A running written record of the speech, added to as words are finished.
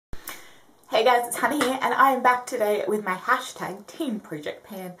Hey guys, it's Hannah here and I am back today with my hashtag Team Project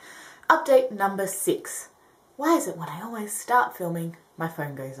Pan update number 6. Why is it when I always start filming, my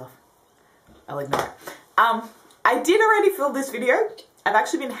phone goes off? I'll ignore it. I did already film this video. I've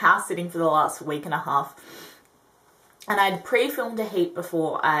actually been house sitting for the last week and a half. And I'd pre-filmed a heap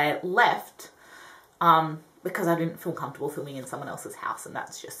before I left because I didn't feel comfortable filming in someone else's house, and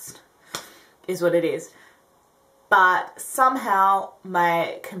that's just is what it is. But somehow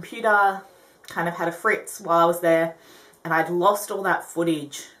my computer kind of had a fritz while I was there, and I'd lost all that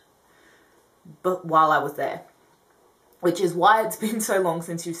footage while I was there, which is why it's been so long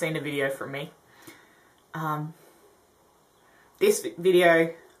since you've seen a video from me. This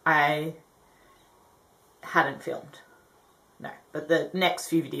video I hadn't filmed, no, but the next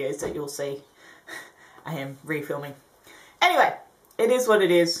few videos that you'll see I am refilming. Anyway, it is what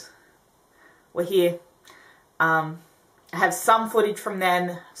it is. We're here. I have some footage from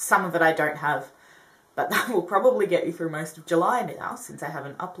then, some of it I don't have, but that will probably get you through most of July now, since I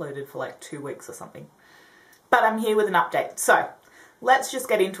haven't uploaded for like 2 weeks or something. But I'm here with an update, so let's just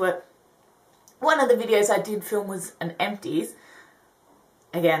get into it. One of the videos I did film was an empties,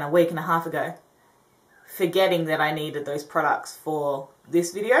 again a week and a half ago, forgetting that I needed those products for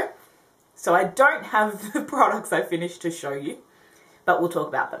this video. So I don't have the products I finished to show you, but we'll talk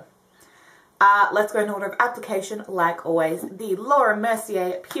about them. Let's go in order of application, like always. The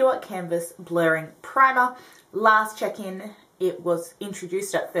Littlemissartsie Pure Canvas Blurring Primer. Last check-in, it was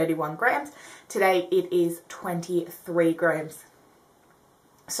introduced at 31 grams. Today it is 23 grams.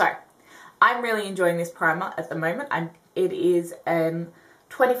 So, I'm really enjoying this primer at the moment. It is a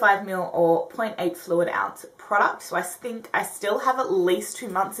 25ml or 0.8 fluid ounce product. So I think I still have at least 2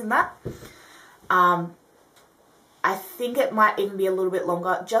 months in that. I think it might even be a little bit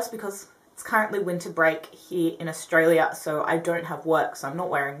longer just because it's currently winter break here in Australia, so I don't have work, so I'm not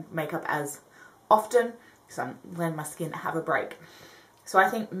wearing makeup as often, so I'm letting my skin have a break. So I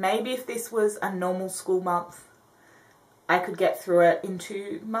think maybe if this was a normal school month, I could get through it in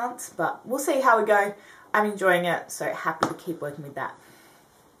 2 months, but we'll see how we go. I'm enjoying it, so happy to keep working with that.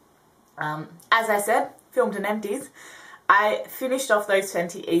 As I said, filmed an empties. I finished off those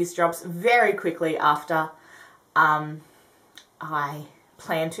Fenty Ease drops very quickly after I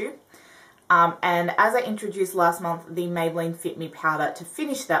planned to. And as I introduced last month the Maybelline Fit Me powder to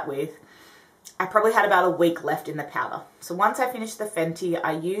finish that with, I probably had about a week left in the powder. So once I finished the Fenty,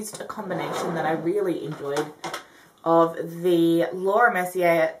 I used a combination that I really enjoyed of the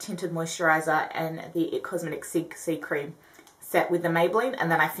Littlemissartsie Tinted Moisturizer and the It Cosmetics CC Cream set with the Maybelline,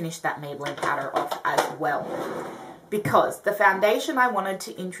 and then I finished that Maybelline powder off as well. Because the foundation I wanted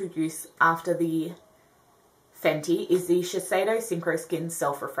to introduce after the Fenty is the Shiseido Synchro Skin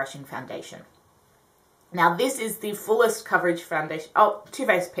Self-Refreshing Foundation. Now this is the fullest coverage foundation. Oh, Too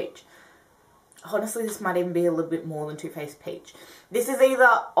Faced Peach. Honestly, this might even be a little bit more than Too Faced Peach. This is either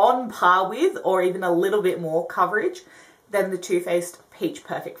on par with or even a little bit more coverage than the Too Faced Peach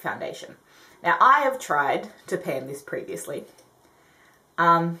Perfect Foundation. Now I have tried to pan this previously,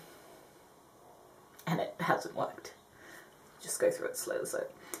 and it hasn't worked. Just go through it slowly.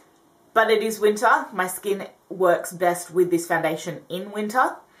 But it is winter. My skin works best with this foundation in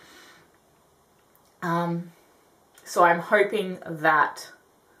winter. So I'm hoping that,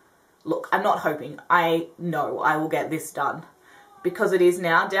 look, I'm not hoping, I know I will get this done because it is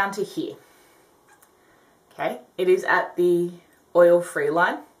now down to here. Okay, it is at the oil-free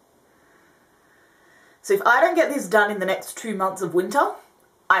line. So if I don't get this done in the next 2 months of winter,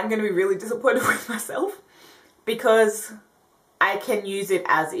 I'm going to be really disappointed with myself because I can use it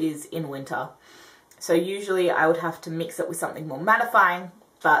as is in winter. So usually I would have to mix it with something more mattifying,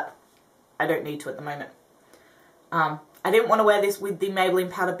 but I don't need to at the moment. I didn't want to wear this with the Maybelline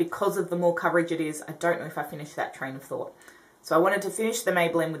powder because of the more coverage it is. I don't know if I finished that train of thought. So I wanted to finish the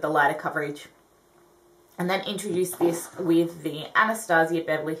Maybelline with the lighter coverage and then introduce this with the Anastasia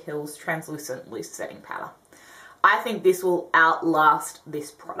Beverly Hills Translucent Loose Setting Powder. I think this will outlast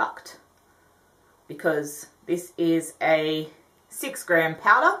this product because this is a 6-gram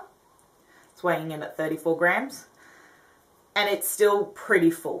powder. It's weighing in at 34 grams. And it's still pretty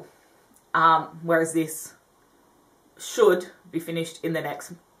full. Whereas this should be finished in the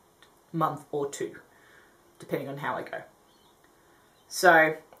next month or 2. Depending on how I go.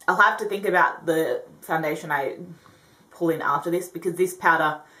 So I'll have to think about the foundation I pull in after this, because this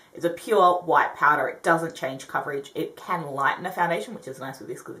powder is a pure white powder. It doesn't change coverage. It can lighten a foundation, which is nice with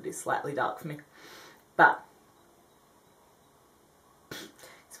this because it is slightly dark for me. But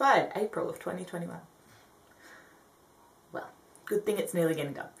expired April of 2021. Well, good thing it's nearly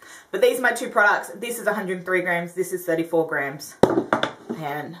getting done. But these are my 2 products. This is 103 grams. This is 34 grams.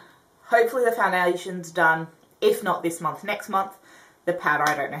 And Hopefully the foundation's done. If not this month, next month. The powder,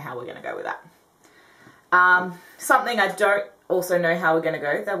 I don't know how we're going to go with that. Something I don't also know how we're going to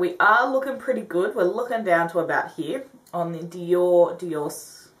go, that we are looking pretty good. We're looking down to about here on the Dior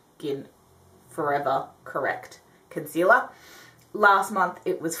Skin Forever Correct Concealer. Last month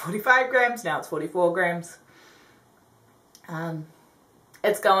it was 45 grams, now it's 44 grams.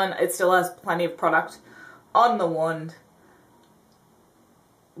 It's going, it still has plenty of product on the wand.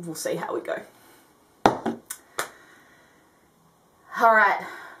 We'll see how we go. Alright,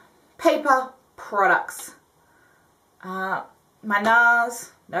 paper products. My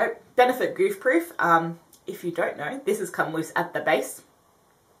NARS, nope, Benefit Goof Proof. If you don't know, this has come loose at the base.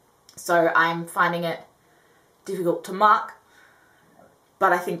 So I'm finding it difficult to mark.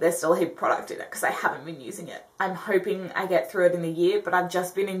 But I think there's still a heap of product in it because I haven't been using it. I'm hoping I get through it in the year, but I've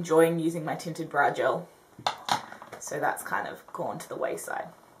just been enjoying using my tinted brow gel. So that's kind of gone to the wayside.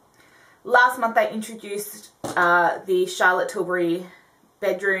 Last month I introduced the Charlotte Tilbury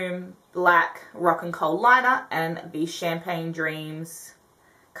Bedroom Black Rock and Coal Liner and the Champagne Dreams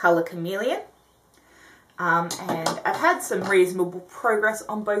Colour Chameleon. And I've had some reasonable progress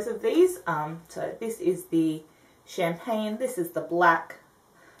on both of these. So this is the Champagne, this is the Black.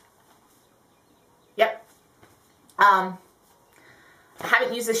 Yep. I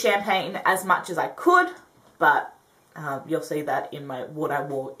haven't used the Champagne as much as I could, but you'll see that in my what I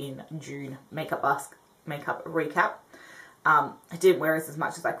wore in June makeup recap. I didn't wear it as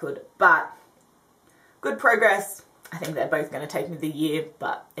much as I could, but good progress. I think they're both going to take me the year,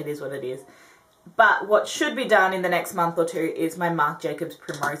 but it is what it is. But what should be done in the next month or two is my Marc Jacobs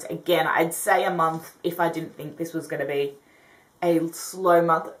Primrose. Again, I'd say a month if I didn't think this was going to be a slow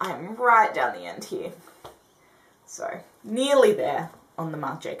month. I'm right down the end here. So, nearly there on the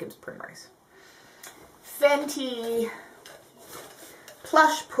Marc Jacobs Primrose. Fenty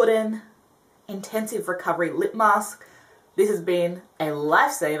Plush Puddin' Intensive Recovery Lip Mask. This has been a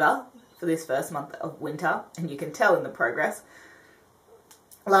lifesaver for this first month of winter, and you can tell in the progress.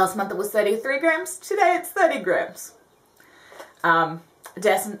 Last month it was 33 grams, today it's 30 grams.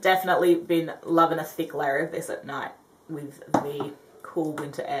 Definitely been loving a thick layer of this at night with the cool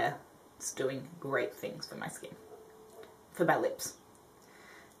winter air. It's doing great things for my skin, for my lips.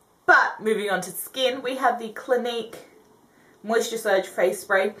 But moving on to skin, we have the Clinique Moisture Surge Face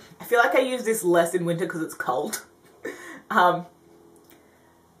Spray. I feel like I use this less in winter because it's cold.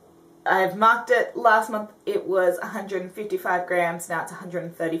 I've marked it. Last month it was 155 grams, now it's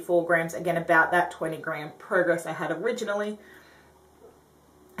 134 grams. Again, about that 20 gram progress I had originally.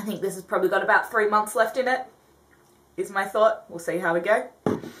 I think this has probably got about 3 months left in it, is my thought. We'll see how we go.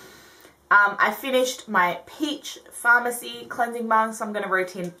 I finished my Peach Pharmacy Cleansing Balm, so I'm going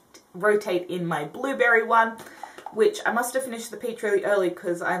to rotate in my Blueberry one, which I must have finished the Peach really early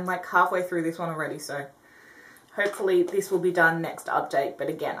because I'm like halfway through this one already, so hopefully this will be done next update, but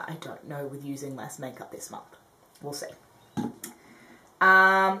again, I don't know with using less makeup this month. We'll see.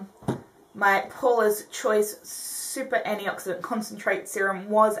 My Paula's Choice Super Antioxidant Concentrate Serum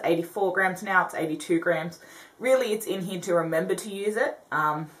was 84 grams, now it's 82 grams. Really, it's in here to remember to use it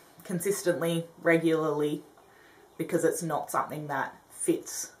consistently, regularly, because it's not something that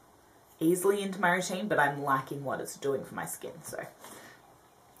fits easily into my routine, but I'm liking what it's doing for my skin, so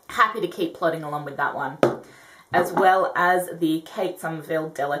happy to keep plodding along with that one. As well as the Kate Somerville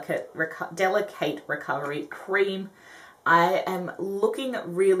Delicate Recovery Cream. I am looking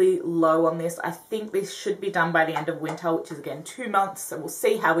really low on this. I think this should be done by the end of winter, which is again 2 months, so we'll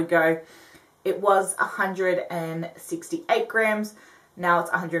see how we go. It was 168 grams, now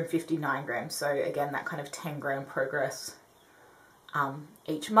it's 159 grams, so again that kind of 10 gram progress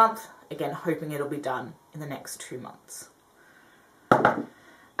each month. Again, hoping it'll be done in the next 2 months.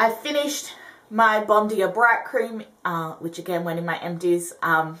 I finished my Bon Dia Bright Cream, which again went in my empties,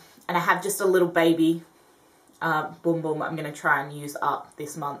 and I have just a little baby Boom Boom I'm going to try and use up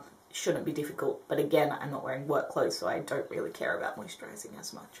this month. Shouldn't be difficult, but again, I'm not wearing work clothes, so I don't really care about moisturising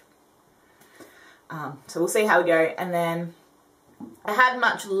as much. So we'll see how we go. And then I had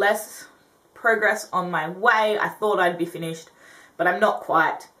much less progress on my way. I thought I'd be finished, but I'm not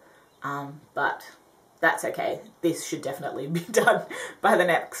quite, but that's okay. This should definitely be done by the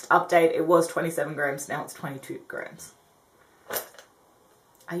next update. It was 27 grams, now it's 22 grams.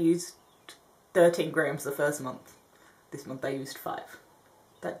 I used 13 grams the first month. This month I used 5.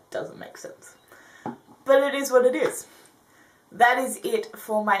 That doesn't make sense. But it is what it is. That is it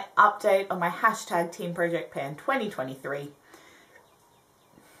for my update on my hashtag Team Project Pan 2023.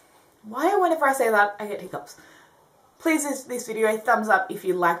 Why whenever I say that I get hiccups? Please give this video a thumbs up if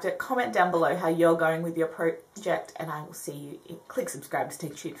you liked it. Comment down below how you're going with your project, and I will see you. Click subscribe to stay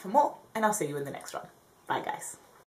tuned for more, and I'll see you in the next one. Bye guys.